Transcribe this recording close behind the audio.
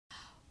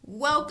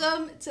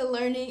Welcome to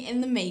Learning in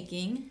the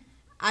Making.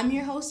 I'm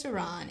your host,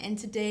 Iran, and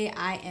today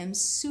I am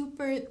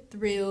super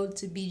thrilled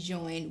to be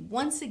joined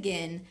once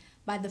again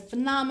by the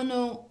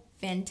phenomenal,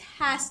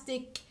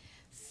 fantastic,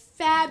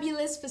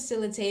 fabulous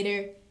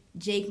facilitator,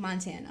 Jake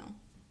Montano,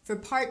 for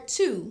part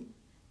two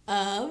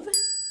of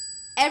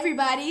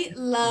Everybody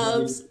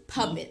Loves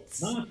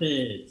Puppets.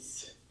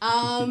 Puppets.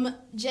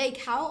 Jake,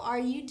 how are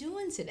you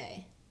doing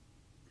today?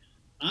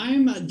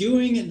 I'm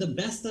doing the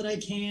best that I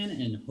can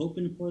and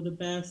hoping for the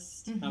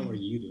best. How are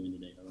you doing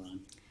today, Iran?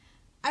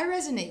 I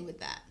resonate with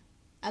that.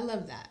 I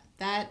love that.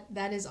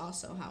 That is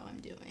also how I'm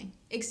doing.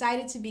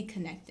 Excited to be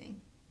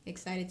connecting.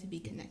 Excited to be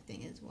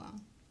connecting as well.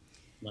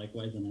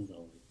 Likewise and as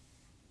always.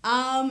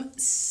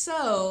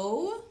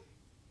 So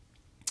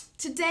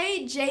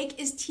today Jake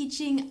is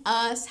teaching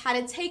us how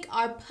to take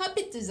our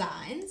puppet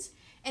designs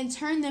and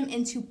turn them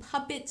into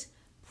puppet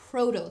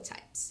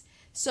prototypes.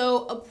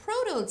 So a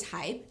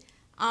prototype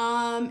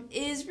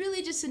is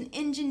really just an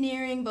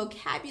engineering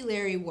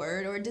vocabulary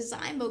word or a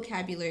design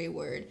vocabulary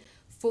word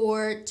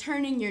for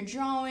turning your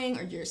drawing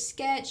or your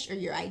sketch or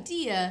your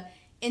idea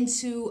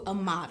into a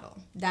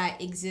model that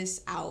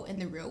exists out in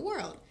the real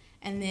world.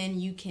 And then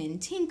you can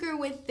tinker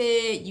with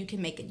it, you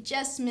can make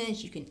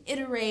adjustments, you can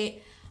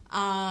iterate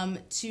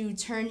to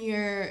turn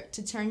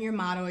your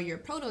model or your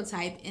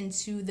prototype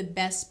into the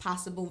best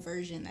possible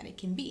version that it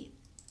can be.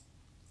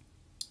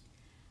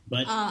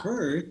 But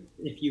first,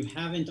 if you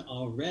haven't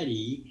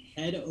already,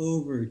 head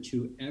over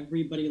to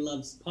Everybody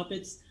Loves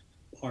Puppets,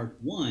 Part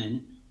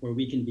 1, where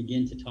we can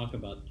begin to talk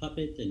about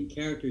puppet and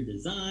character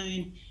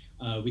design.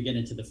 We get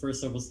into the first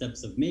several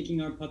steps of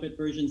making our puppet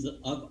versions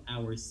of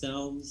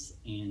ourselves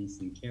and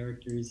some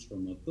characters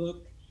from a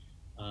book.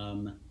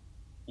 And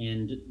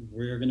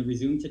we're going to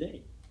resume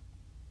today.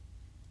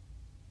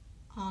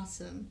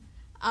 Awesome.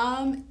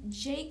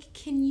 Jake,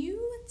 can you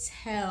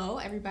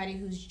tell everybody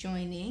who's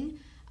joining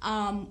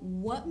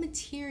what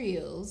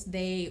materials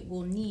they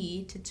will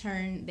need to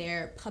turn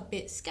their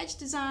puppet sketch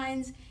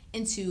designs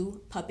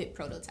into puppet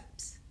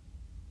prototypes?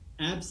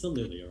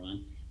 Absolutely,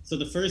 Iran. So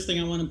the first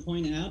thing I want to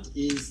point out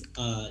is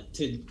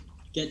to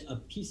get a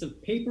piece of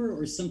paper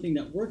or something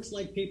that works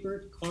like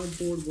paper.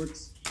 Cardboard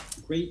works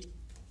great,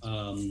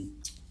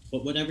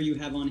 but whatever you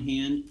have on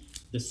hand,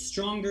 the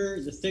stronger,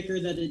 the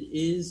thicker that it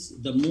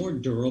is, the more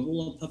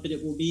durable a puppet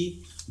it will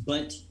be,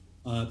 but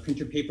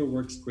printer paper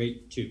works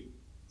great too.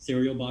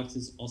 Cereal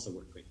boxes also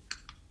work great.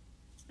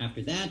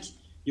 After that,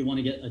 you want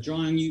to get a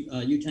drawing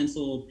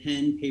utensil,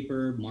 pen,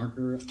 paper,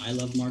 marker. I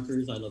love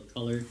markers, I love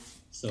color,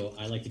 so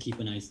I like to keep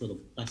a nice little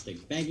plastic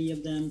baggie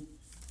of them.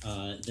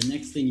 The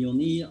next thing you'll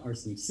need are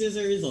some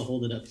scissors. I'll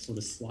hold it up sort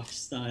of swatch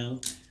style.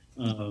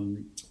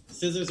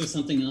 Scissors are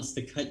something else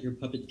to cut your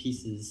puppet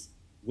pieces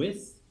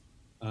with.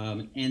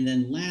 And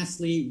then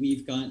lastly,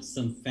 we've got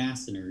some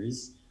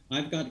fasteners.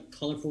 I've got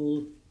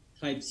colorful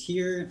types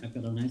here. I've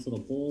got a nice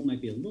little bowl.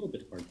 Might be a little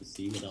bit hard to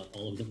see without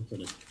all of them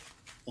sort of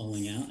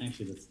falling out.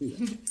 Actually, let's do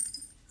that.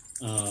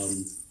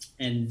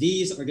 And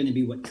these are going to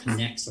be what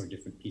connects our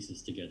different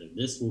pieces together.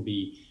 This will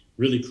be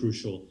really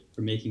crucial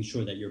for making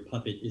sure that your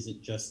puppet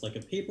isn't just like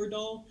a paper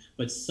doll,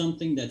 but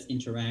something that's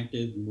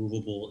interactive,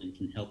 movable, and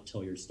can help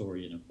tell your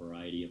story in a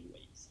variety of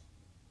ways.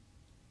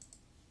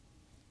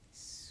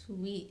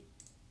 Sweet.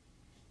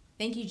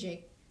 Thank you,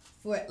 Jake,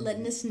 for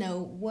letting us know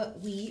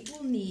what we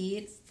will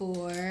need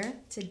for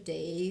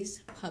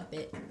today's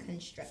puppet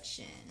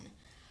construction.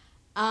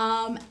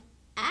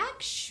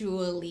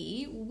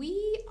 Actually,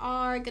 we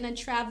are gonna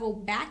travel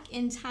back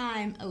in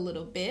time a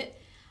little bit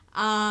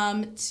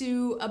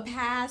to a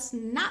past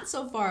not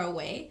so far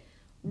away,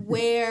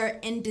 where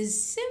in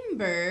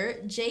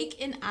December, Jake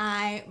and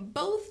I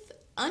both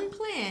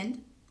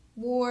unplanned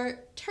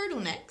wore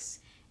turtlenecks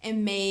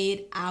and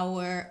made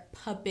our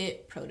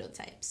puppet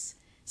prototypes.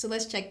 So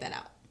let's check that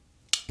out.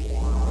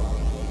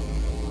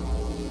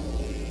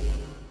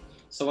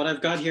 So what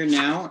I've got here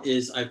now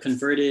is I've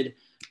converted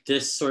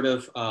this sort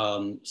of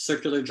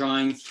circular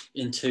drawing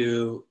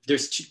into,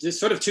 there's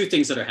sort of two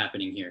things that are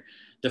happening here.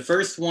 The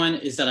first one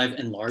is that I've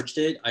enlarged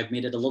it. I've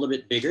made it a little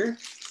bit bigger.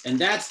 And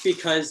that's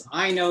because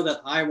I know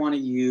that I want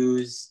to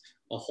use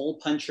a hole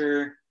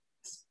puncher,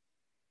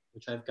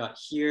 which I've got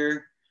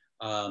here.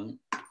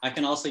 I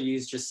can also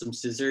use just some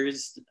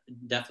scissors,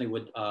 definitely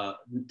would,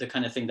 the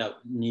kind of thing that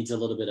needs a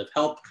little bit of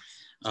help,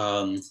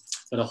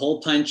 but a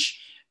hole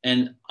punch.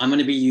 And I'm going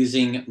to be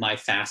using my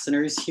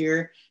fasteners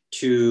here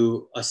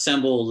to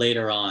assemble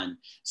later on.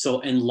 So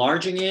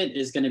enlarging it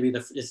is going to be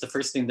the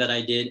first thing that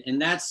I did.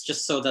 And that's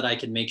just so that I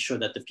can make sure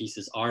that the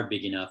pieces are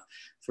big enough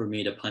for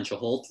me to punch a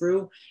hole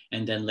through.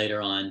 And then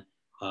later on,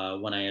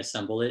 when I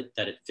assemble it,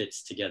 that it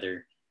fits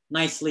together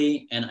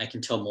nicely and I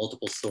can tell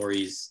multiple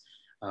stories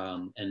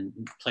and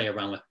play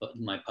around with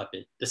my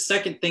puppet. The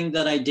second thing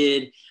that I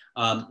did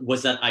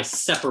was that I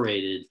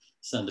separated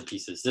some of the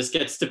pieces. This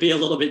gets to be a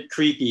little bit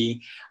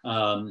creepy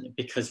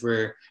because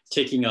we're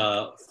taking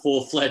a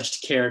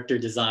full-fledged character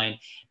design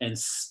and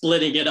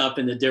splitting it up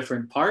into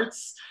different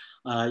parts,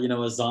 you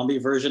know, a zombie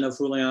version of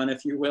Julian,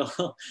 if you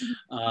will.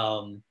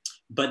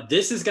 But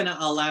this is going to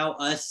allow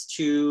us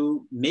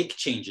to make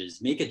changes,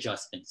 make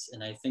adjustments.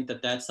 And I think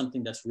that that's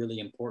something that's really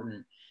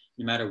important,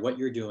 no matter what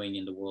you're doing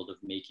in the world of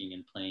making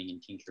and playing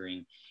and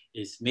tinkering,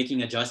 is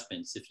making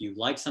adjustments. If you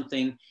like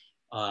something,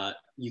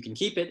 you can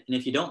keep it. And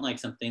if you don't like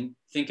something,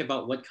 think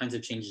about what kinds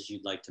of changes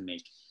you'd like to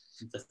make.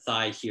 The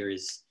thigh here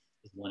is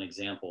one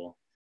example.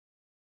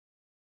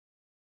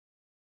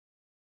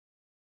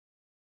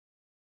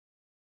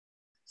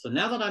 So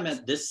now that I'm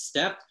at this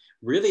step,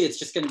 really it's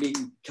just going to be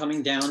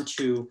coming down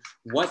to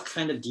what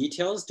kind of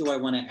details do I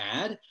want to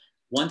add.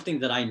 One thing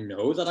that I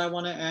know that I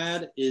want to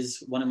add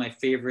is one of my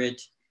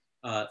favorite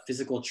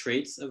physical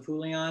traits of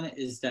Julian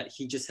is that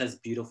he just has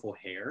beautiful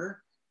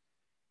hair.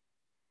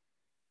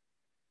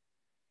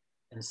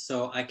 And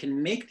so I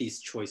can make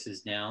these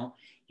choices now.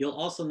 You'll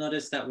also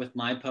notice that with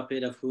my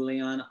puppet of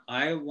Julian,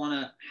 I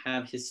want to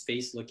have his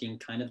face looking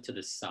kind of to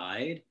the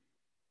side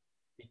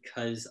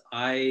because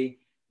I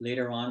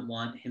later on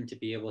want him to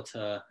be able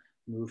to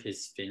move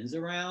his fins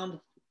around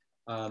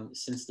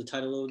since the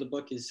title of the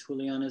book is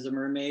Julian as a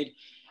Mermaid.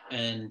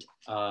 And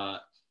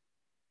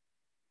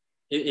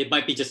it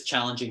might be just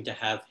challenging to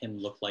have him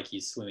look like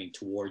he's swimming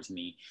towards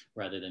me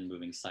rather than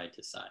moving side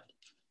to side.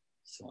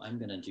 So I'm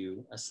gonna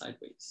do a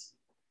sideways.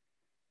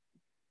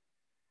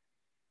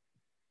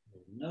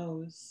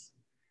 Nose,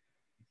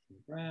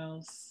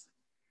 brows.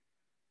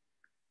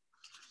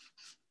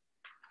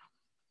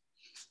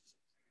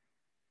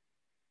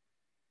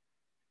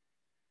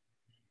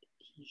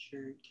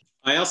 T-shirt.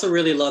 I also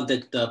really love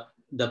that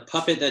the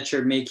puppet that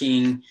you're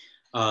making,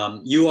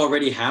 you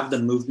already have the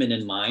movement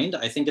in mind.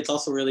 I think it's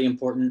also really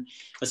important,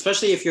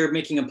 especially if you're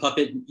making a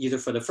puppet either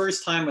for the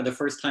first time or the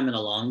first time in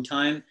a long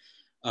time,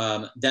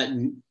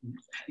 that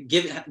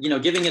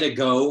giving it a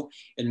go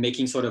and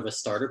making sort of a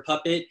starter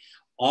puppet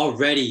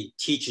already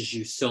teaches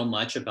you so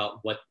much about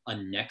what a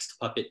next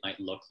puppet might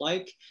look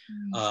like.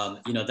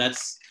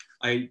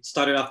 I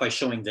started off by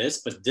showing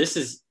this, but this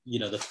is,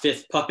 the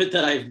fifth puppet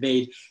that I've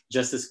made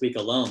just this week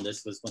alone.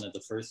 This was one of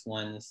the first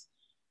ones.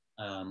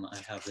 I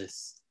have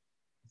this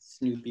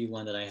Snoopy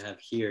one that I have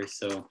here.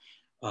 So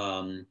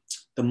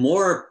the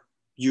more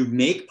you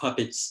make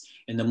puppets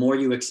and the more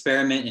you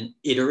experiment and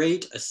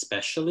iterate,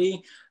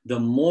 especially, the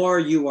more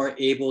you are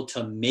able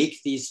to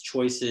make these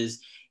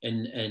choices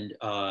and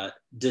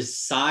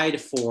decide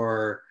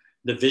for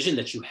the vision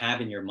that you have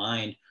in your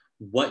mind,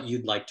 what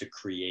you'd like to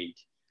create.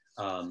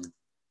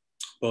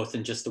 Both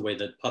in just the way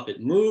that puppet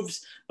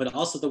moves, but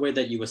also the way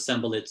that you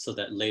assemble it so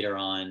that later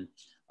on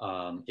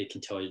it can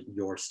tell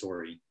your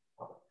story.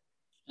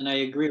 And I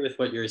agree with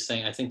what you're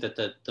saying. I think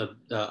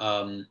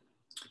that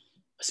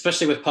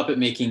especially with puppet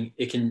making,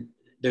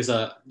 there's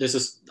a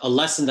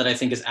lesson that I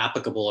think is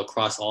applicable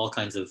across all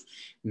kinds of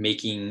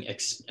making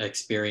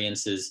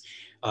experiences,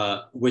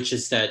 which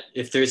is that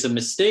if there's a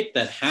mistake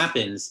that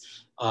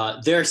happens,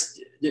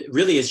 it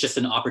really is just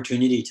an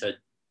opportunity to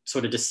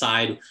sort of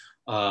decide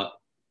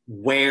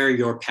where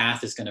your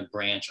path is going to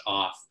branch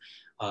off,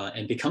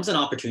 and becomes an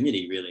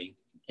opportunity, really,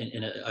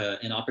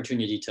 an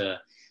opportunity to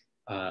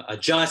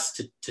adjust,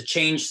 to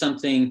change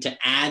something, to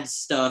add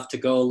stuff, to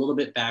go a little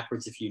bit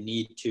backwards if you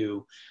need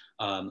to.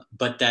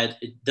 But that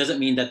it doesn't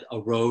mean that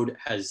a road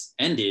has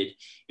ended.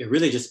 It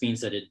really just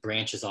means that it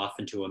branches off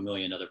into a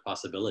million other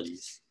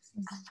possibilities.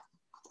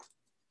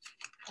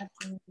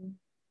 Absolutely.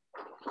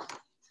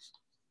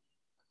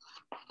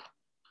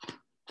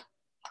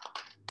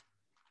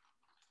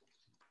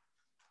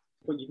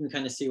 What you can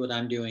kind of see what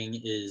I'm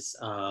doing is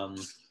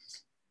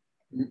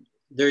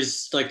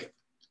there's like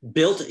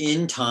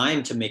built-in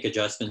time to make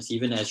adjustments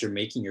even as you're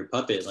making your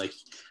puppet. Like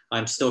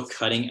I'm still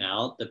cutting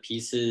out the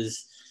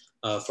pieces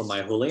for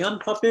my Julian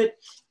puppet.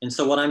 And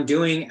so what I'm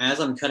doing as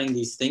I'm cutting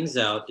these things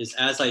out is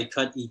as I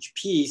cut each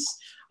piece,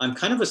 I'm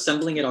kind of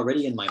assembling it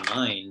already in my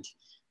mind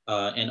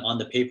and on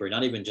the paper,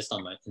 not even just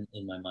on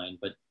in my mind,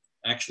 but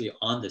actually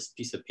on this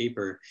piece of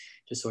paper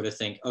to sort of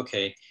think,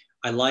 okay,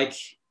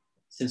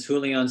 since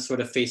Julian's sort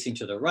of facing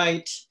to the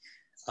right,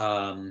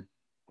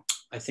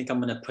 I think I'm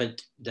gonna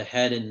put the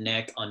head and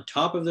neck on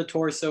top of the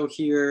torso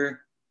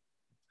here.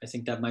 I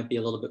think that might be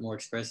a little bit more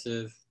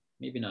expressive.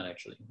 Maybe not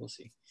actually, we'll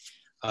see.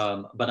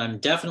 But I'm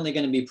definitely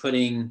gonna be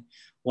putting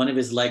one of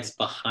his legs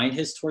behind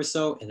his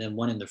torso and then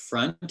one in the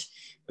front,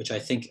 which I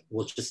think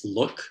will just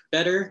look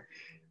better.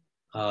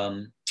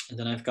 And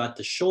then I've got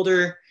the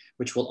shoulder,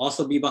 which will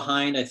also be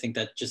behind. I think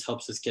that just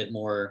helps us get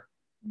more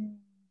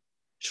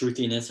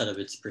truthiness out of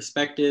its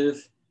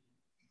perspective.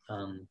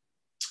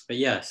 But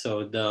yeah,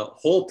 so the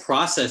whole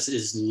process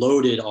is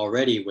loaded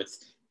already with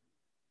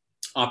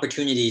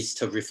opportunities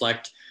to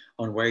reflect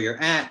on where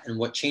you're at and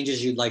what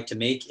changes you'd like to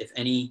make, if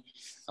any,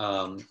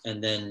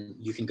 and then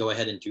you can go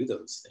ahead and do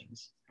those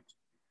things.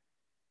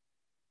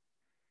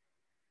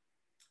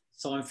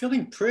 So I'm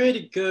feeling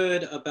pretty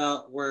good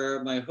about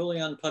where my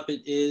Julian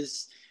puppet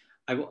is.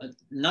 I'm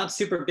not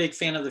super big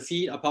fan of the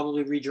feet. I'll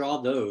probably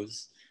redraw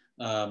those.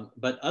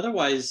 But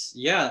otherwise,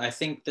 yeah, I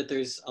think that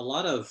there's a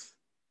lot of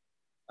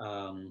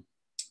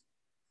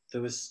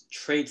those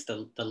traits,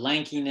 the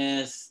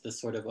lankiness, the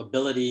sort of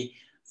ability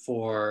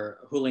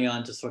for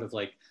Julian to sort of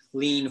like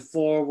lean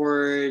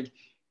forward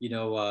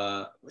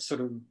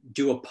sort of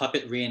do a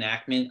puppet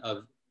reenactment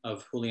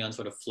of Julian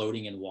sort of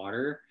floating in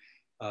water,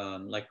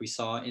 like we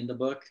saw in the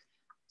book.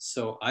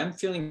 So I'm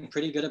feeling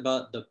pretty good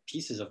about the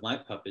pieces of my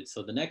puppet.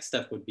 So the next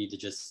step would be to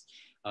just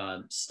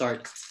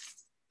start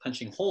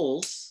punching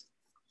holes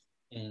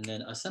and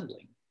then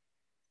assembling.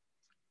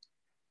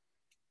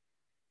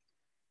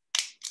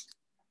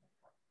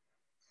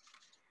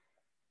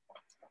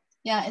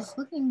 Yeah, it's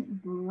looking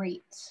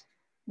great.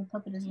 The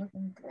puppet is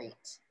looking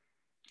great.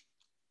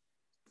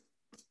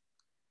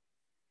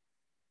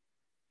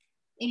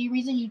 Any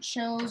reason you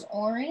chose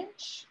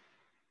orange?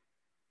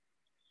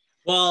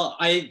 Well,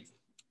 I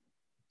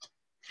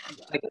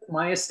guess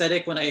my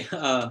aesthetic when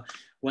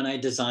I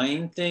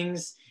design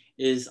things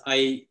is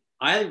I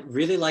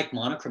really like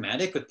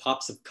monochromatic with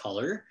pops of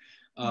color,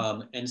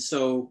 and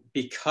so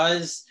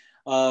because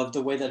of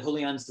the way that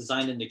Julian's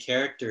designed in the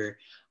character,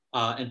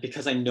 and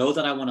because I know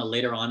that I want to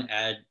later on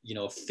add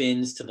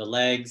fins to the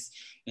legs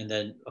and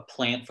then a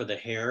plant for the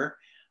hair,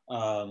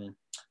 I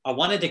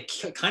wanted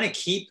to kind of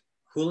keep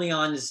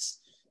Julian's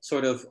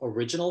sort of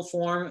original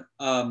form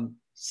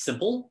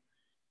simple,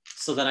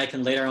 so that I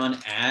can later on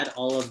add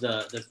all of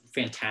the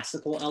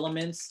fantastical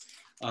elements.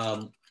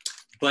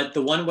 But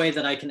the one way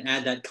that I can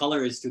add that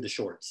color is through the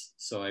shorts.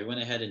 So I went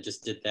ahead and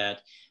just did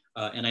that.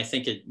 And I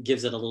think it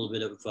gives it a little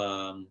bit of,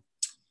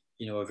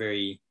 a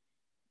very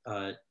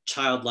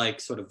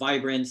childlike sort of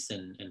vibrance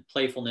and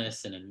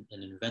playfulness and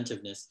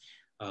inventiveness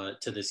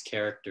to this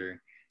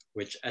character,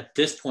 which at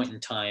this point in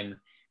time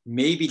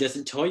maybe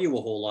doesn't tell you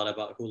a whole lot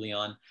about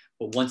Julian,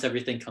 but once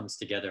everything comes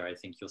together, I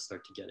think you'll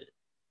start to get it.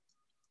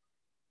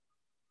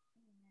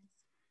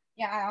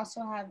 Yeah, I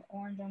also have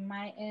orange on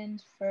my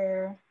end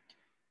for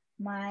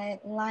my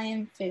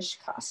lionfish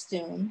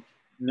costume.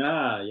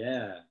 Nah,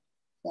 yeah.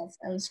 Yes,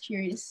 I was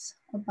curious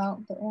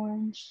about the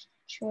orange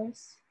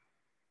choice.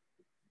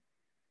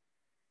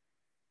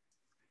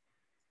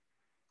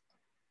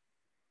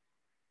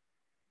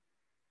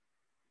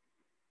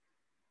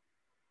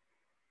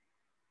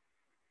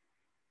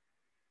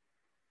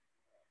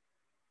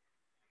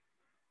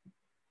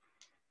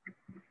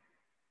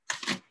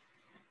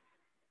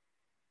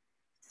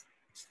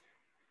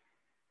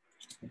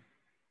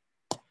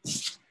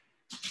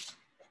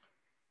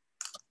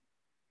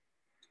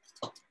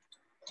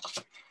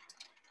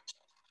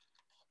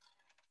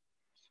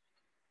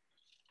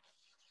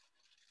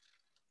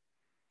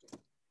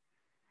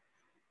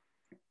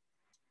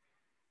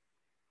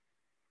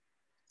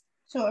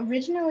 So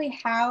originally,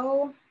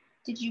 how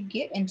did you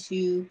get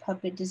into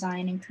puppet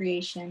design and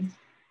creation?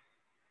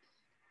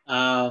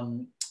 I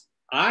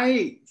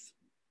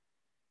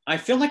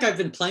feel like I've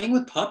been playing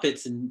with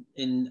puppets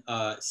in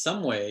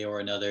some way or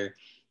another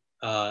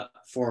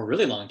for a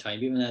really long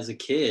time, even as a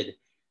kid.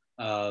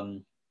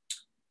 And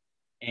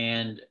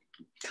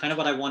kind of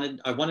what I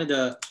wanted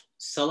to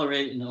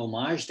celebrate and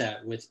homage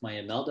that with my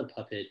Imelda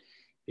puppet,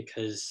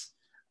 because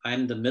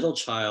I'm the middle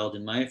child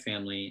in my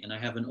family and I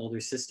have an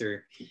older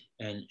sister,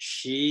 and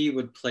she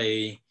would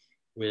play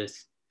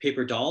with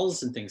paper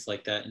dolls and things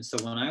like that. And so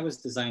when I was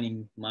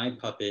designing my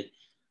puppet,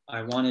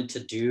 I wanted to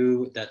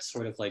do that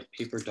sort of like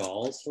paper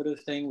doll sort of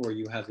thing where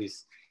you have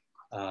these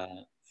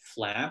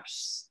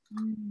flaps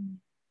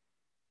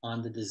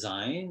on the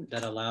design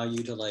that allow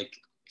you to like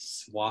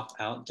swap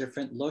out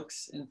different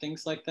looks and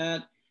things like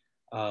that.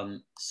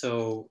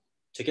 So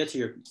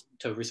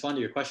to respond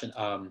to your question,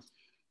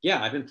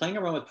 yeah, I've been playing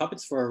around with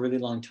puppets for a really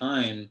long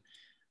time.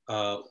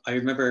 I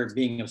remember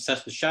being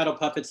obsessed with shadow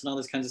puppets and all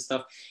this kinds of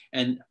stuff,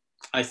 and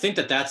I think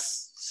that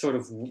that's sort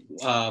of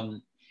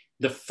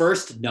the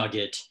first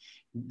nugget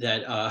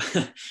that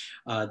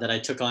that I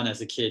took on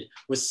as a kid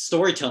was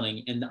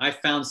storytelling, and I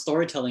found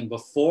storytelling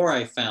before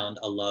I found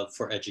a love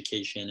for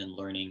education and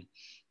learning.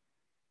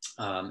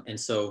 And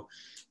so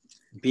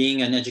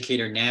being an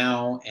educator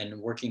now and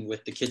working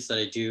with the kids that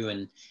I do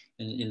and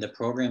in the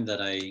program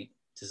that I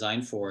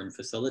design for and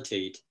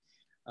facilitate,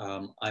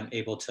 I'm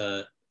able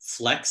to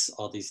flex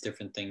all these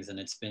different things. And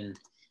it's been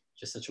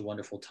just such a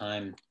wonderful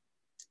time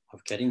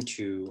of getting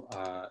to,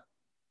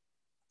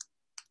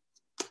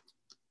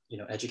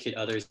 educate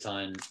others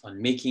on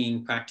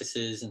making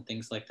practices and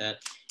things like that,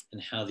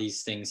 and how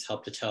these things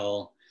help to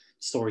tell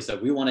stories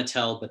that we want to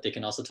tell, but they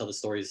can also tell the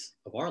stories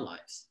of our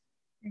lives.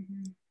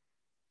 Mm-hmm.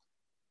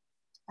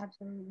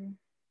 Absolutely.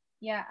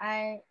 Yeah,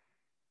 I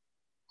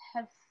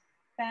have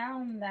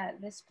found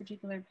that this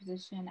particular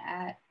position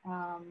at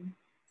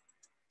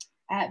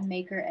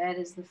Maker Ed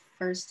is the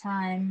first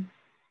time,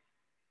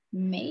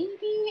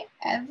 maybe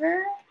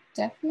ever,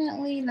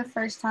 definitely the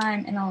first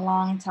time in a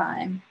long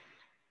time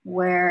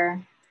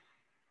where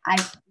I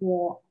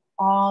feel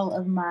all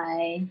of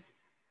my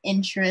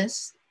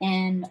interests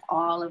and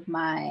all of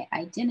my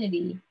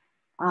identity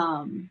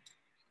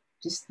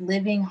just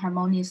living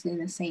harmoniously in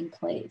the same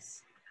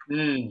place.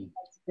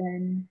 It's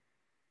been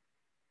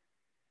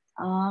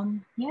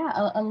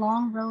a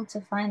long road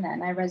to find that,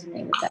 and I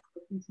resonate with that.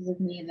 The pieces of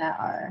me that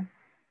are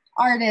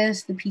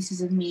artists, the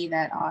pieces of me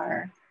that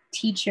are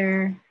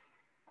teacher,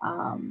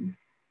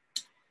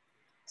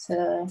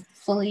 to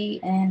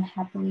fully and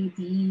happily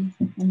be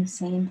in the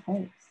same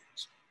place.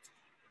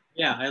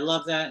 Yeah, I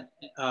love that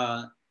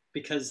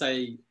because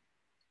I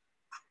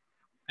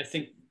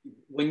think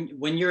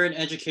when you're an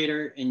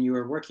educator and you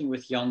are working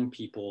with young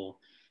people,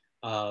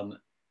 um,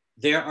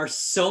 there are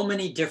so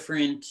many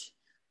different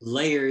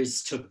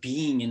layers to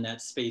being in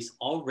that space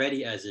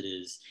already as it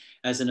is.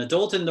 As an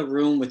adult in the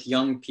room with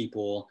young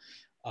people,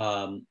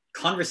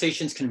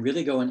 conversations can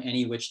really go in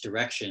any which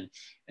direction.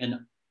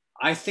 And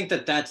I think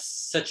that that's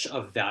such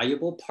a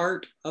valuable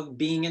part of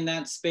being in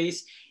that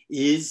space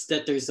is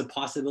that there's a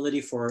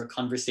possibility for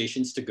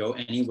conversations to go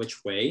any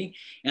which way.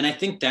 And I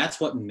think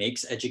that's what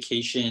makes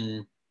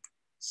education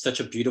such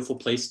a beautiful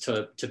place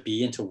to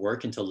be and to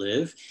work and to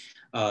live,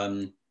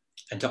 um,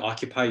 and to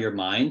occupy your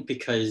mind,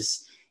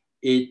 because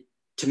it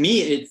to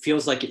me it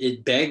feels like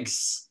it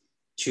begs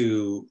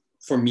to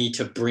for me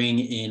to bring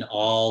in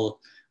all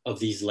of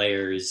these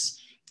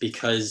layers,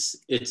 because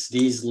it's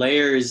these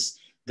layers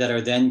that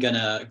are then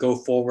gonna go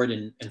forward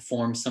and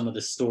form some of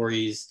the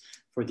stories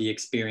for the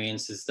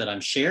experiences that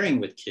I'm sharing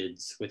with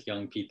kids, with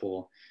young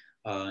people,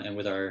 and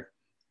with our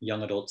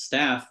young adult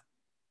staff.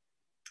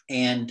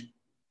 And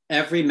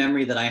every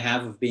memory that I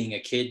have of being a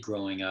kid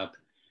growing up,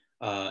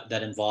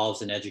 that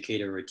involves an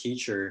educator or a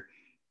teacher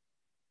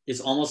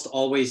is almost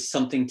always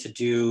something to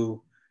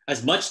do,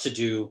 as much to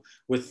do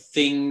with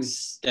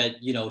things that,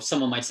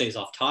 someone might say is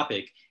off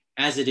topic,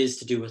 as it is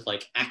to do with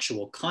like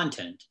actual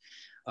content.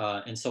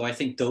 And so I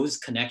think those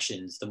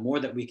connections, the more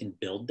that we can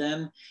build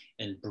them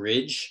and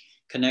bridge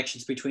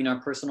connections between our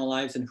personal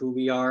lives and who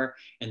we are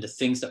and the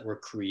things that we're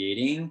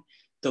creating,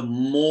 the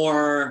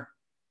more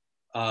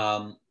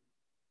um,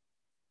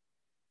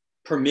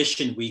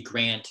 permission we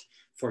grant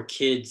for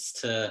kids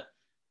to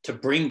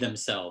bring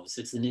themselves.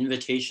 It's an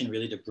invitation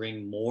really to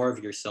bring more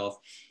of yourself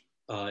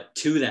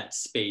to that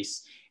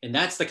space, and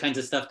that's the kinds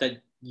of stuff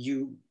that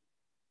you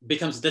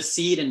becomes the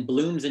seed and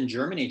blooms and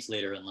germinates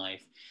later in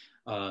life.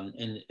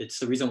 And it's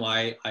the reason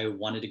why I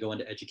wanted to go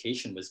into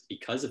education, was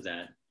because of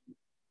that.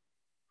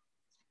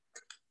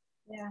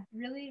 Yeah,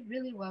 really,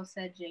 really well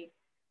said, Jake.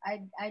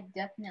 I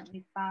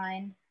definitely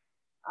find,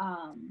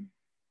 um,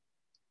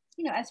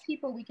 as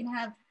people, we can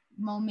have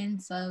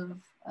moments of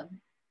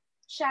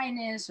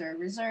shyness or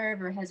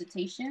reserve or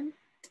hesitation.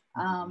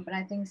 But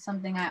I think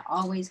something I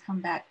always come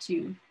back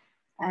to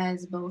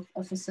as both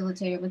a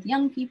facilitator with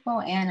young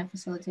people and a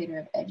facilitator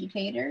of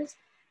educators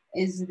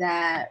is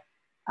that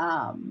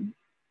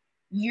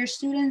your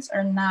students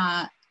are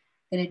not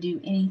going to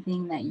do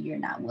anything that you're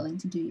not willing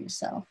to do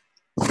yourself.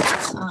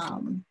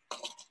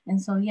 And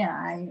so, yeah,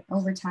 I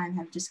over time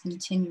have just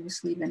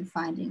continuously been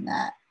finding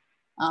that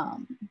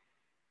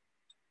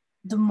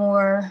the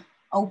more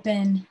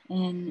open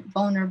and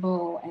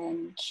vulnerable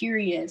and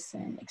curious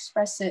and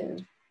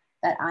expressive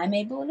that I'm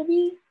able to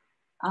be,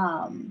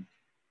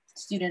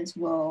 students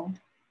will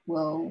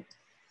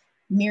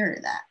mirror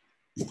that.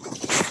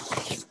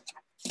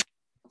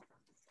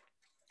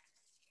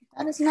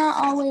 That is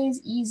not always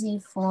easy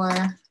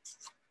for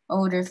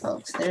older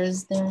folks.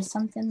 There's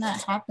something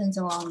that happens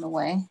along the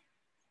way.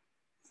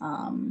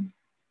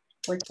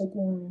 We're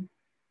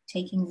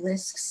taking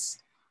risks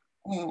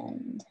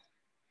and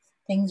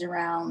things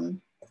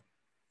around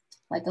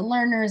like a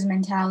learner's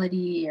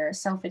mentality or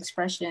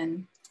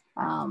self-expression.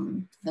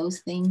 Those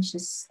things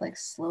just like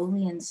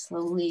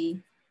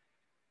slowly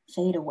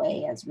fade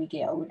away as we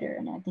get older.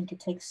 And I think it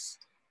takes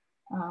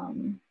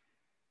some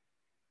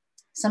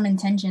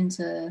intention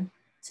to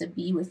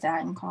be with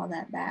that and call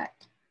that back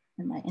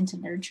and to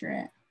nurture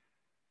it.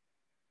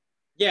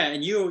 Yeah,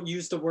 and you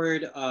use the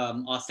word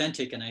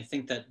authentic, and I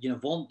think that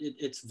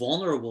it's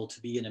vulnerable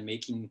to be in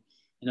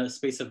a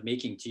space of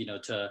making,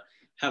 to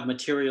have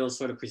materials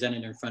sort of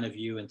presented in front of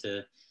you, and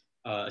to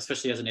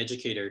especially as an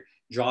educator,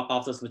 drop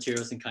off those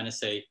materials and kind of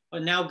say, "Oh,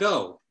 now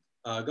go,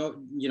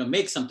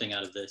 make something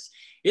out of this."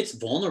 It's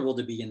vulnerable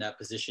to be in that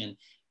position,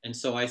 and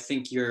so I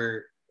think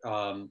you're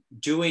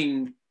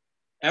doing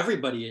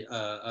everybody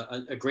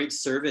a great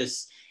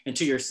service, and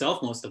to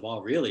yourself most of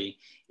all, really,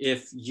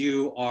 if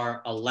you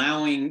are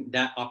allowing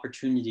that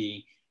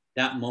opportunity,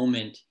 that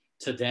moment,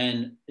 to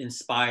then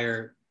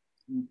inspire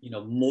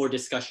more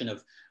discussion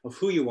of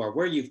who you are,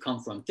 where you've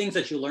come from, things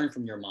that you learned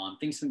from your mom,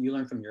 things you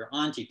learned from your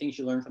auntie, things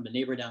you learned from the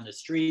neighbor down the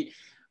street,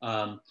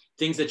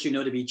 things that you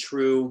know to be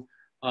true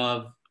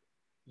of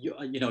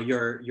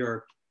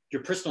your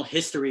personal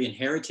history and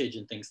heritage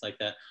and things like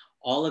that.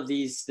 All of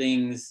these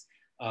things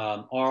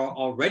are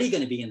already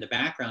going to be in the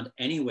background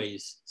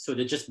anyways. So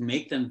to just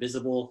make them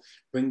visible,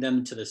 bring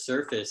them to the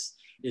surface,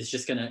 is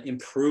just going to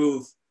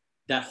improve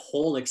that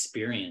whole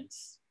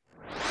experience.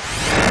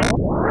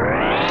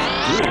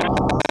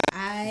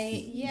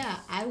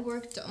 I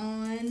worked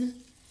on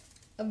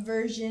a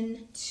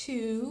version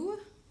 2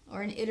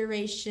 or an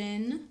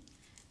iteration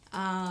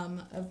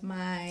of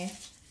my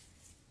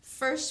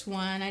first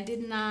one. I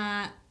did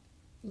not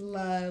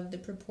love the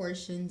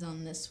proportions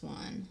on this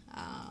one.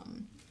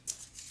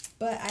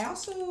 But I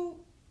also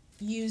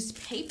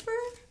used paper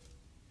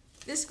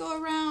this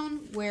go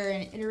around, where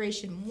in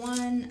iteration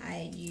 1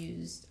 I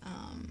used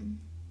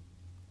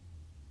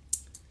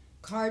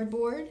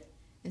cardboard.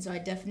 And so I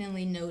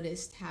definitely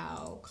noticed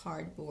how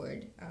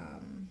cardboard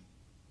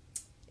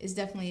is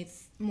definitely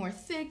more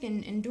thick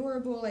and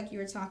durable, like you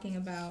were talking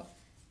about,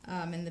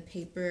 and the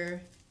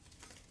paper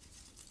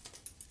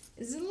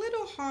is a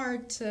little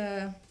hard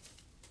to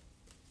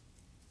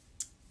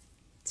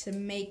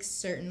make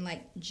certain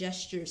like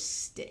gestures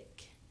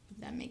stick,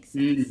 if that makes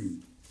sense.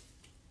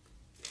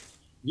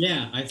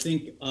 Yeah, I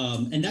think,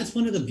 and that's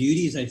one of the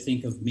beauties, I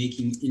think, of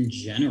making in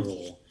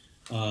general,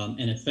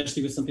 and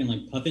especially with something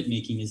like puppet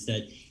making, is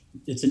that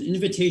it's an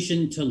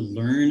invitation to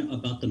learn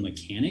about the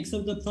mechanics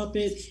of the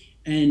puppet,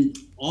 and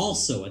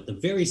also at the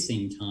very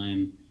same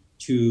time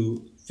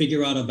to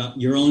figure out about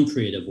your own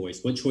creative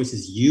voice, what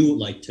choices you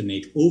like to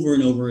make over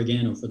and over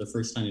again, or for the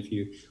first time if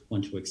you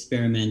want to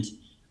experiment.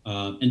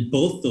 And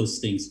both those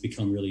things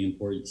become really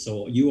important.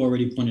 So you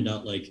already pointed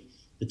out like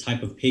the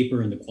type of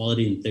paper and the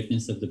quality and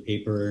thickness of the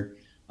paper,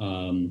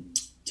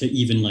 to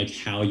even like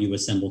how you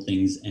assemble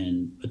things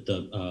and put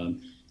the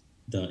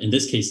in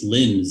this case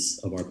limbs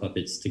of our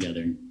puppets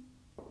together.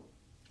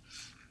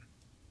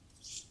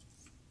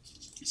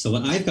 So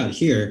what I've got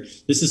here,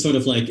 this is sort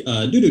of like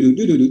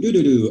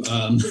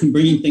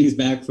bringing things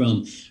back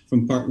from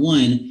part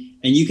one,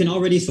 and you can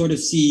already sort of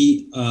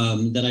see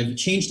that I've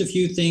changed a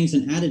few things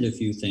and added a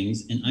few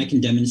things, and I can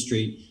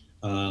demonstrate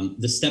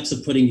the steps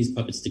of putting these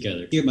puppets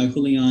together. Here, my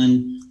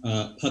Julian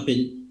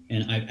puppet,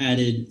 and I've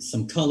added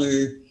some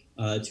color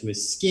to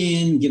his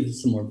skin, give him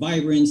some more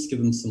vibrance, give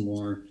him some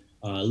more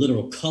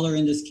literal color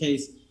in this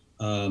case.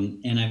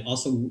 And I've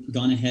also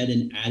gone ahead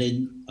and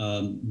added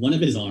one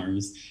of his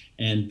arms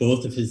and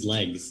both of his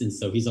legs. And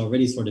so he's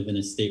already sort of in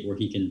a state where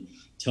he can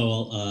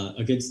tell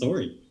a good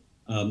story.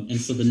 And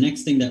so the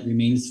next thing that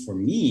remains for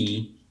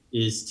me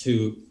is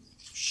to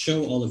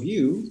show all of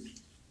you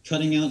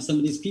cutting out some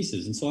of these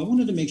pieces. And so I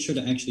wanted to make sure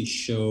to actually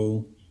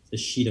show the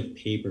sheet of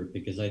paper,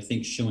 because I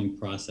think showing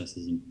process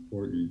is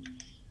important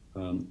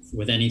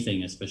with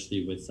anything,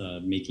 especially with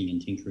making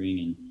and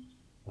tinkering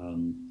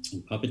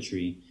and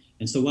puppetry.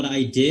 And so what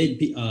I did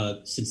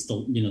since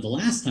the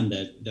last time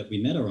that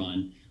we met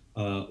Aran,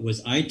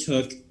 was I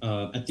took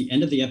at the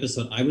end of the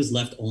episode, I was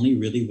left only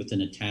really with an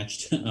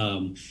attached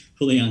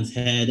Julian's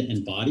head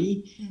and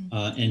body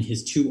and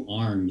his two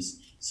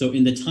arms. So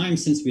in the time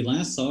since we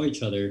last saw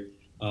each other,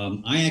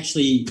 I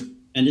actually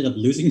ended up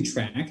losing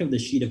track of the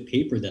sheet of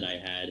paper that I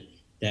had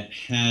that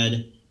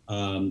had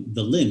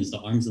the limbs, the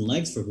arms and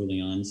legs for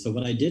Julian. So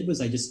what I did was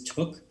I just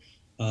took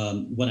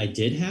what I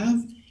did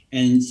have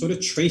and sort of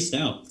traced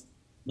out,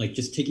 like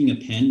just taking a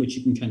pen, which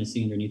you can kind of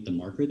see underneath the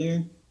marker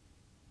there,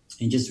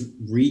 and just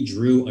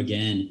redrew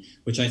again,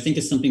 which I think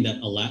is something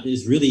that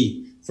is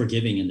really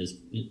forgiving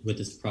with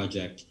this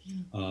project,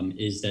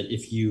 is that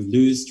if you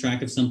lose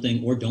track of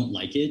something or don't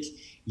like it,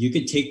 you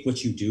could take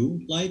what you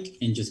do like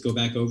and just go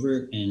back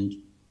over and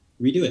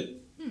redo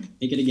it,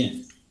 make it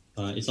again.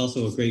 It's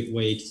also a great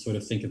way to sort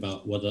of think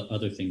about what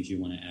other things you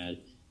want to add.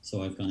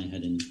 So I've gone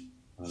ahead and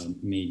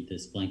made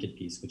this blanket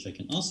piece, which I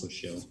can also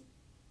show.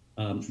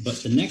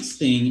 But the next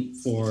thing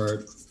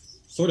for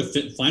sort of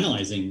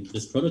finalizing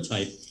this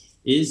prototype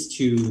is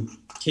to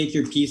take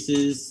your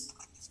pieces,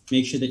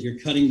 make sure that you're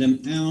cutting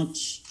them out,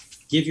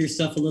 give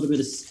yourself a little bit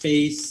of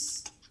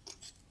space.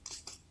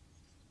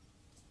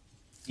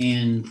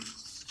 And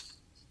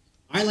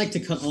I like to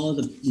cut all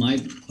of my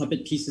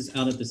puppet pieces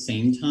out at the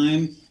same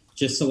time,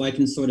 just so I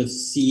can sort of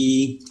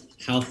see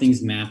how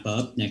things map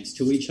up next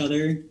to each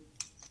other.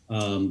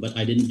 But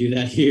I didn't do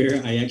that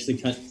here. I actually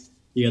cut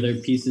the other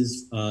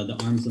pieces, the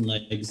arms and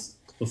legs,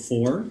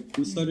 before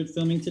we started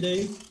filming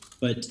today.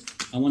 But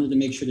I wanted to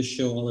make sure to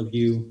show all of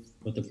you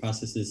what the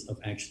process is of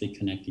actually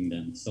connecting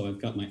them. So I've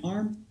got my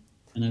arm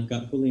and I've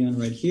got Julian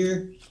right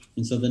here.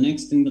 And so the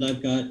next thing that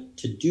I've got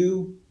to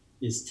do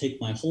is take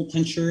my hole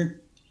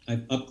puncher. I've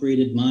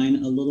upgraded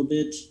mine a little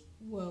bit.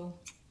 Whoa.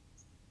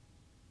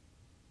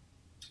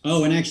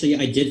 Oh, and actually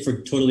I did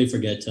totally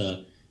forget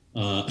to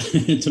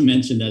to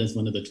mention that as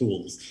one of the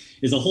tools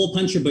is a hole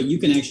puncher, but you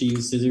can actually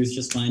use scissors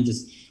just fine.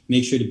 Just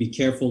make sure to be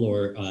careful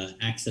or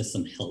access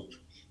some help.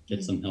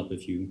 Get some help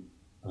if you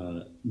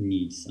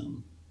need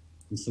some.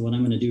 And so what I'm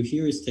going to do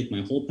here is take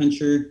my hole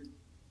puncher,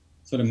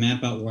 sort of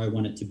map out where I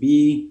want it to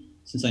be.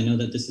 Since I know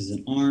that this is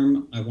an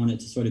arm, I want it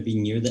to sort of be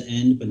near the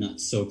end, but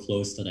not so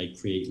close that I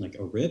create like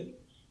a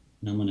rip.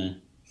 And I'm going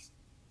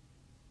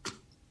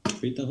to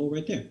create the hole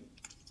right there.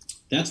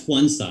 That's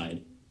one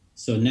side.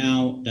 So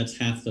now that's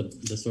half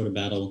the sort of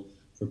battle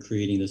for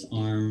creating this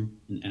arm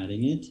and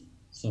adding it.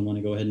 So I want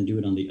to go ahead and do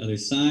it on the other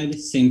side.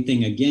 Same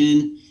thing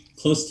again,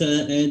 close to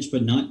the edge,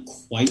 but not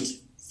quite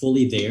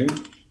fully there,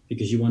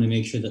 because you want to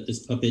make sure that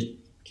this puppet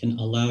can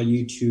allow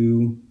you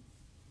to,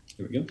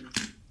 here we go,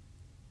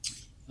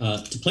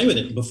 to play with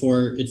it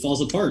before it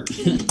falls apart.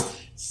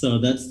 So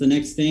that's the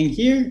next thing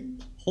here.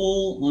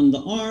 Hole on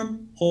the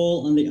arm,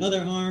 hole on the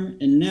other arm,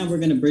 and now we're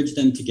going to bridge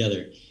them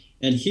together.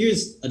 And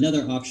here's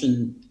another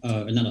option,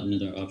 not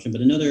another option,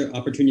 but another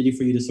opportunity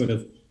for you to sort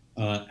of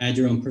add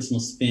your own personal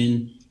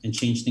spin and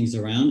change things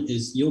around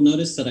is you'll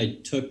notice that I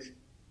took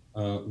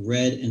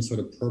red and sort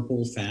of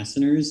purple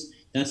fasteners.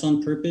 That's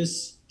on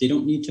purpose. They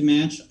don't need to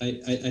match.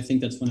 I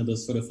think that's one of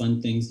those sort of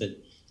fun things that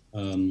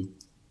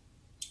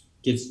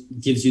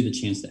gives you the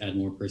chance to add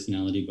more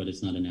personality, but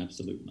it's not an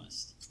absolute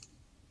must.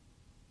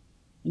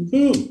 And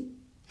boom,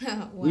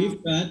 Wow.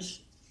 we've got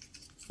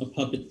a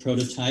puppet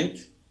prototype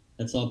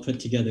that's all put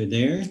together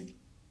there.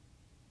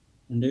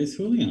 And there's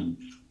Julian.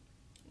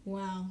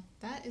 Wow,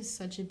 that is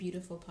such a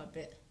beautiful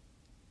puppet.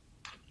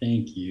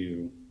 Thank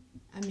you.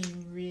 I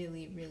mean,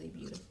 really, really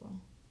beautiful.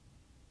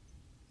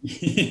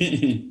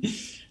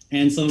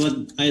 And so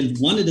what I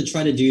wanted to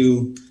try to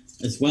do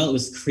as well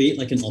was create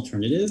like an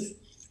alternative.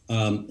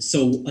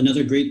 So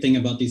another great thing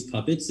about these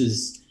puppets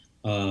is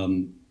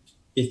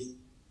if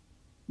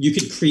you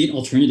could create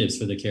alternatives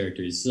for the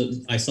characters. So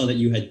I saw that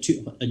you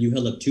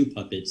held up two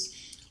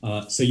puppets.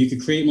 So you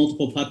could create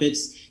multiple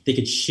puppets. They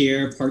could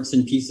share parts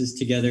and pieces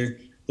together.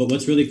 But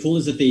what's really cool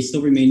is that they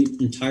still remain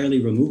entirely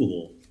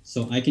removable.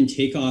 So I can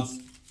take off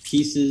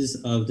pieces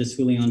of this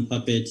Julian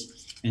puppet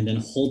and then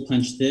hole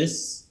punch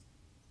this,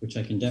 which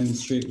I can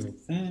demonstrate real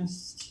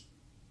fast.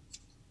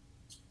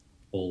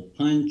 Hole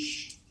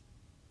punch.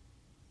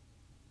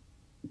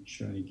 Make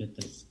sure I get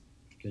that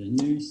good in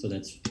there. So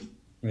that's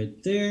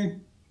right there.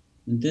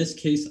 In this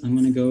case, I'm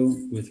going to go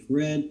with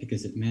red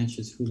because it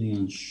matches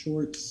Julian's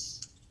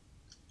shorts.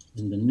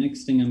 And the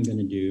next thing I'm going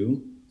to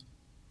do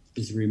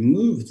is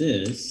remove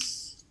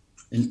this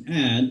and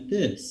add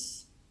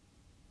this.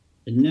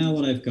 And now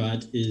what I've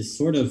got is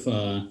sort of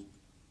the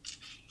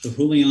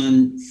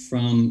Julian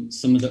from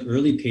some of the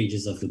early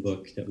pages of the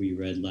book that we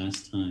read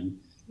last time.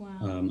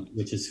 Wow.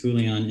 Which is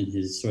Julian in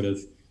his sort of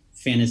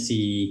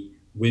fantasy,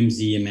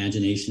 whimsy,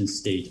 imagination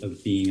state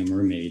of being a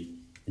mermaid.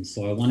 And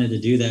so I wanted to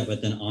do that,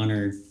 but then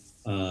honor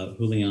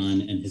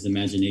Julian and his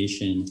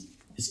imagination,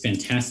 his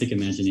fantastic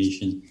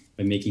imagination,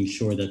 by making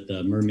sure that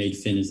the mermaid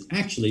fin is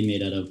actually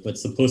made out of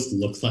what's supposed to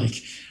look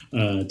like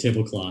a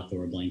tablecloth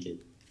or a blanket.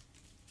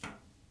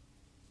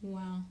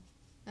 Wow,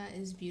 that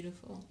is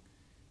beautiful.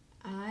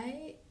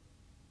 I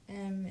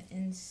am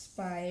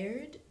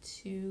inspired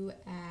to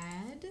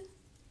add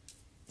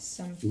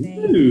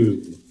something.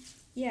 Ooh.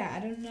 Yeah, I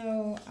don't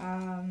know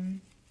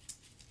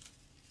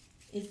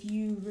if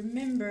you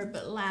remember,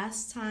 but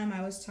last time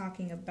I was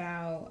talking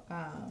about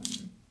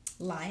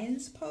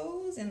lion's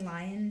pose and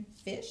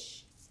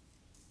lionfish,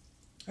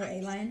 or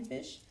a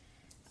lionfish.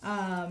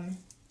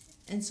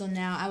 And so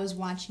now I was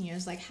watching it. I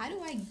was like, how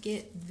do I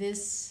get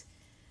this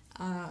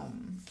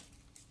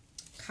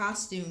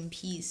costume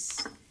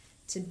piece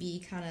to be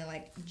kind of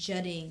like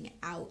jutting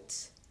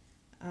out?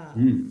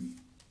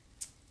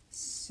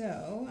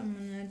 So I'm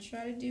going to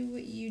try to do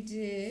what you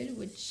did,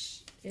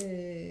 which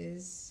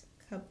is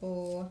a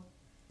couple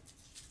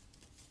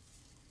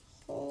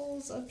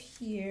holes up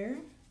here.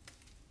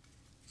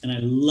 And I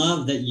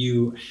love that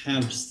you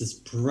have just this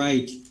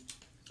bright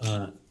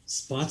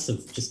spots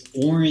of just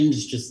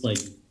orange, just like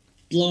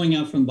blowing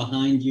out from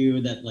behind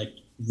you, that like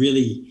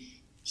really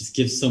just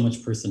gives so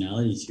much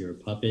personality to your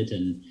puppet,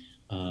 and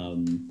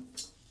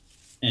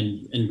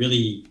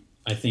really,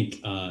 I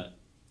think,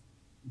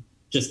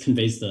 just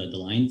conveys the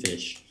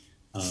lionfish.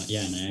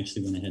 Yeah, and I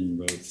actually went ahead and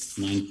wrote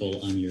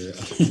mindful on your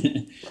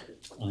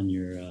on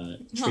your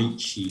trait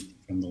sheet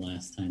from the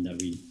last time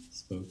that we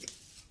spoke.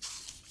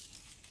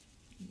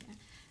 Yeah.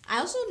 I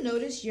also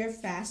noticed your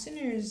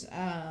fasteners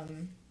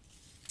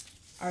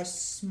are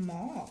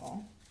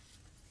small,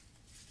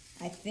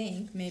 I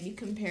think, maybe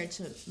compared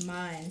to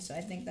mine. So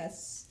I think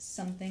that's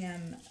something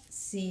I'm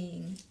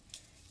seeing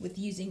with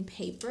using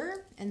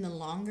paper and the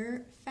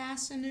longer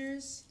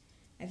fasteners.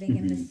 I think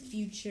in the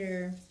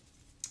future,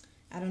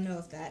 I don't know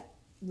if that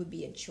would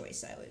be a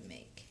choice I would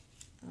make.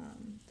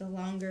 The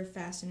longer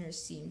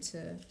fasteners seem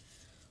to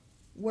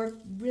work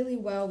really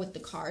well with the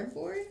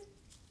cardboard,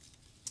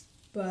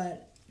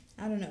 but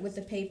I don't know, with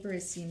the paper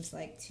it seems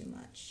like too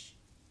much.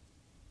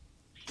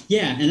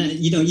 Yeah, and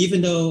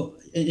even though,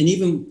 and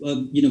even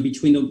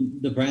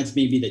between the brads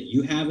maybe that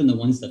you have and the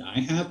ones that I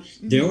have,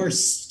 there are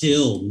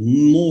still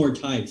more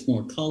types,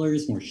 more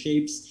colors, more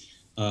shapes,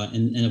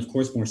 and of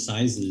course more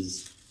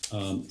sizes.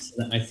 So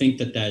I think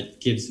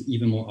that gives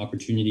even more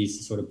opportunities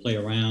to sort of play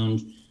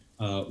around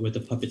with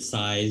the puppet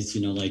size.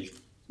 Like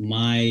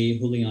my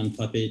Julian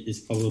puppet is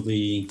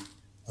probably,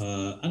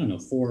 4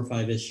 or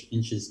 5-ish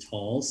inches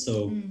tall.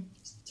 So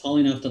tall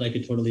enough that I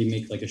could totally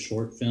make like a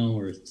short film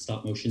or a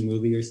stop motion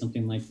movie or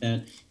something like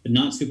that, but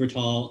not super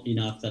tall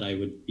enough that I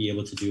would be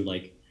able to do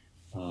like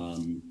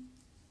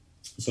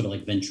sort of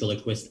like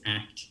ventriloquist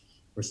act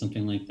or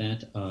something like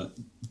that.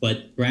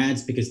 But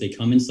brads, because they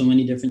come in so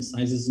many different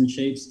sizes and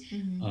shapes,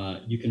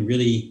 you can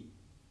really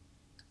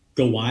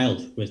go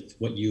wild with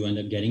what you end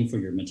up getting for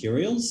your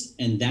materials,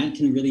 and that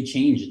can really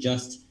change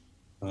just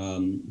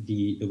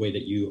the way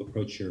that you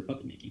approach your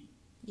puppet making.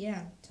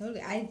 Yeah,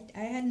 totally. I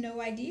had no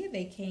idea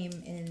they came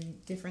in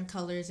different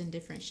colors and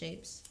different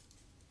shapes.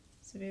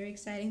 It's a very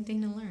exciting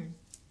thing to learn.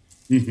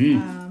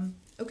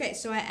 Okay,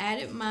 so I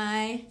added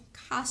my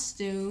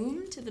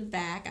costume to the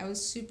back. I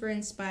was super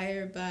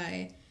inspired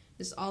by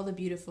just all the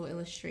beautiful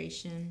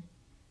illustrations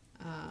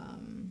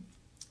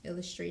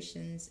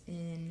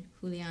in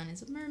Julian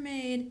as a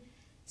mermaid.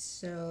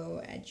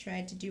 So I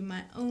tried to do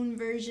my own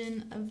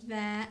version of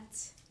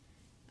that.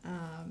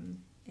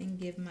 and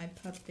give my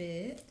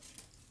puppet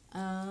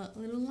a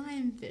little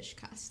lionfish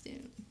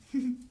costume.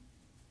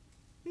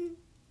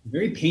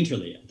 Very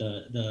painterly.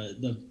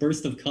 The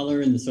burst of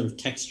color and the sort of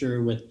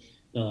texture with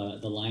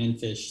the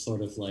lionfish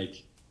sort of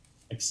like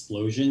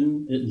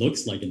explosion. It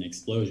looks like an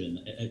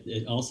explosion.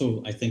 It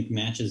also, I think,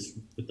 matches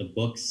with the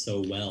books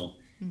so well,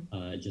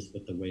 just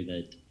with the way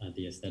that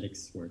the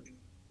aesthetics work.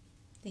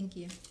 Thank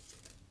you.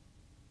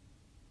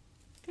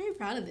 Very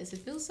proud of this. It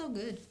feels so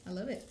good. I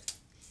love it.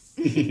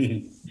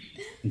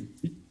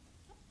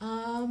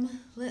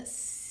 Let's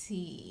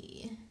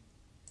see.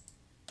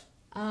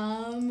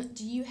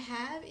 Do you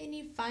have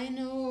any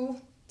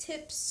final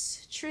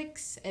tips,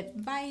 tricks,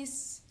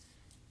 advice?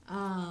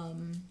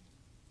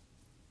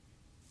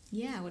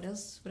 Yeah, what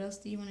else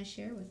do you want to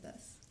share with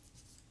us?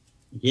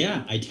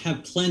 Yeah, I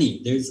have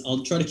plenty.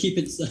 I'll try to keep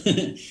it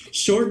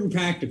short and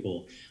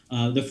practical.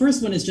 The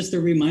first one is just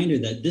a reminder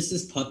that this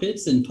is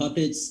puppets, and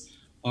puppets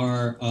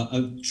are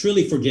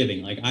truly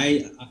forgiving. Like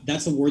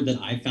that's a word that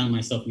I found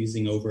myself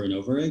using over and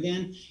over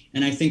again,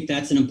 and I think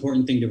that's an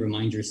important thing to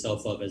remind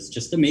yourself of as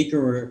just a maker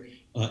or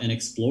an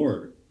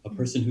explorer, a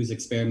person who's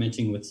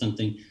experimenting with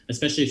something,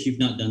 especially if you've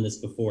not done this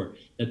before.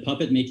 That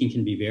puppet making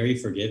can be very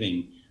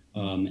forgiving,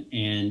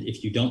 and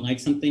if you don't like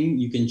something,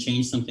 you can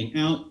change something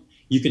out.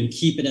 You can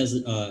keep it as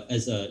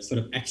a sort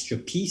of extra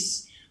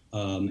piece,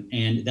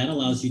 and that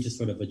allows you to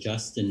sort of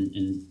adjust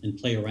and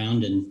play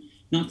around and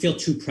not feel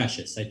too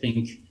precious. I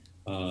think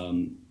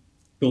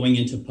going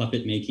into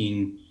puppet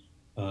making,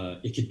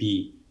 you could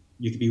be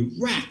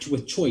racked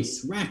with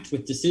choice, racked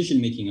with decision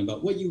making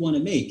about what you want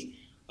to make.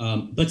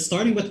 But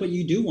starting with what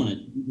you do know,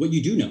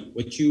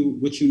 what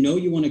you know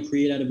you want to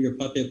create out of your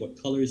puppet, what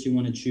colors you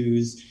want to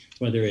choose,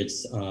 whether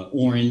it's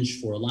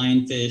orange for a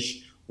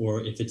lionfish,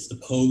 or if it's the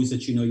pose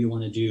that you know you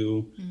want to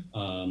do,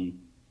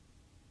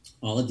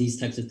 all of these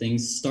types of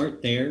things.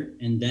 Start there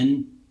and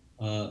then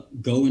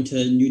go into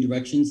new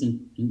directions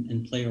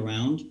and play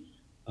around.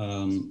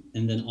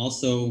 And then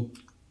also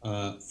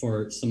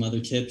for some other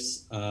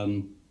tips,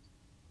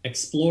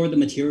 explore the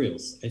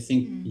materials. I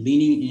think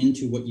leaning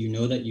into what you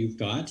know that you've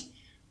got,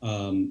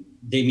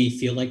 they may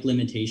feel like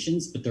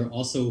limitations, but there are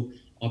also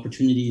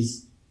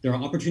opportunities. There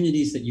are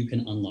opportunities that you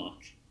can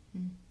unlock,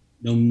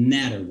 no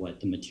matter what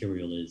the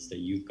material is that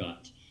you've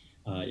got.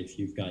 If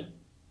you've got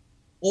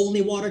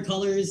only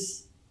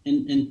watercolors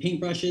and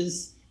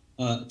paintbrushes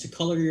to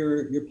color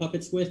your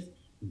puppets with,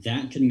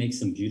 that can make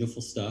some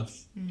beautiful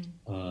stuff.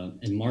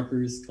 And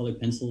markers, colored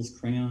pencils,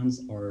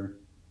 crayons are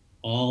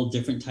all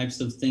different types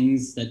of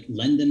things that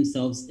lend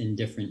themselves in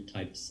different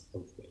types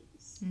of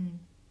ways.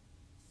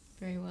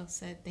 Very well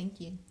said. Thank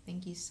you.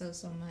 Thank you so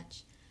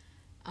much.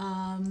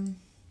 I'm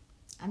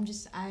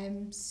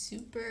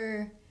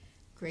super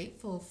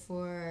grateful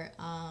for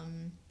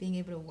being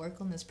able to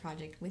work on this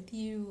project with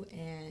you,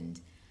 and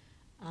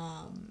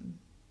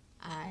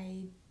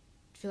I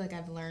feel like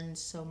I've learned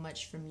so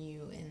much from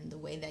you in the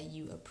way that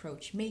you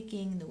approach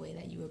making, the way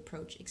that you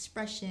approach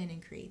expression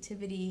and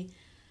creativity,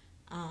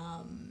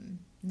 and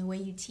the way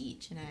you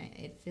teach, and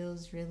it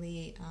feels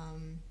really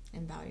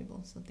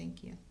invaluable. So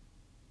thank you.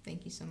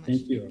 Thank you so much.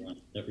 Thank you,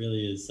 Aran. That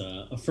really is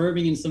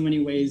affirming in so many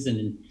ways,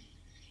 and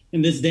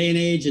in this day and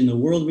age, in the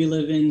world we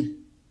live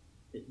in,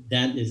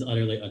 that is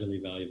utterly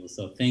valuable.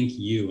 So thank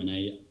you. And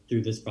I,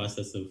 through this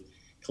process of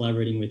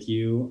collaborating with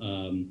you,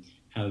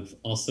 have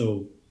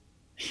also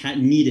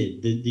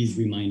needed these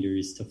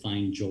reminders to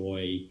find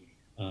joy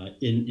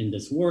in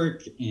this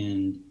work,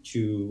 and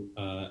to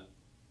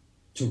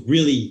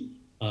really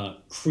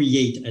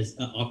create as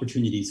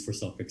opportunities for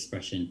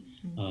self-expression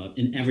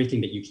in everything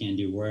that you can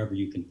do, wherever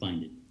you can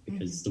find it,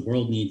 because the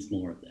world needs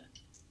more of that.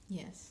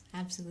 Yes,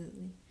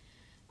 absolutely.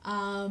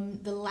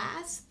 The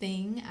last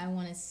thing I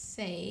want to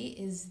say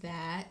is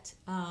that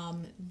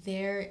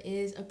there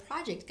is a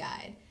project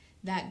guide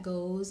that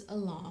goes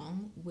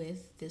along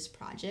with this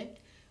project,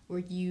 where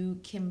you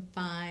can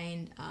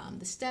find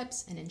the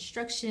steps and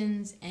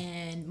instructions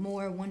and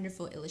more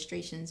wonderful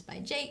illustrations by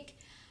Jake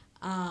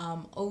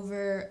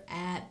over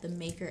at the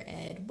Maker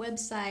Ed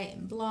website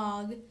and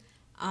blog.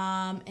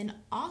 And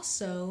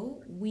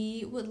also,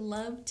 we would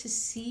love to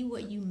see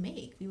what you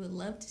make. We would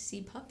love to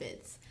see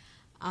puppets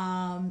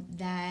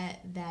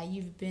that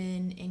you've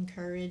been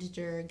encouraged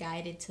or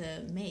guided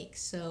to make.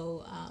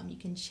 So you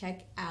can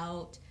check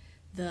out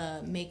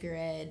the Maker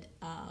Ed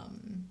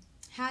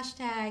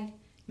hashtag,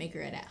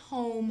 Maker Ed at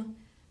home.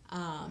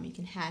 You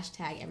can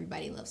hashtag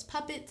Everybody Loves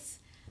Puppets.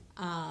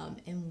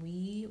 And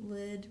we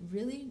would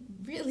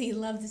really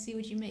love to see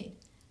what you made.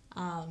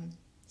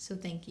 So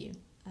thank you.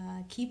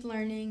 Keep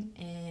learning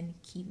and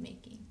keep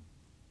making.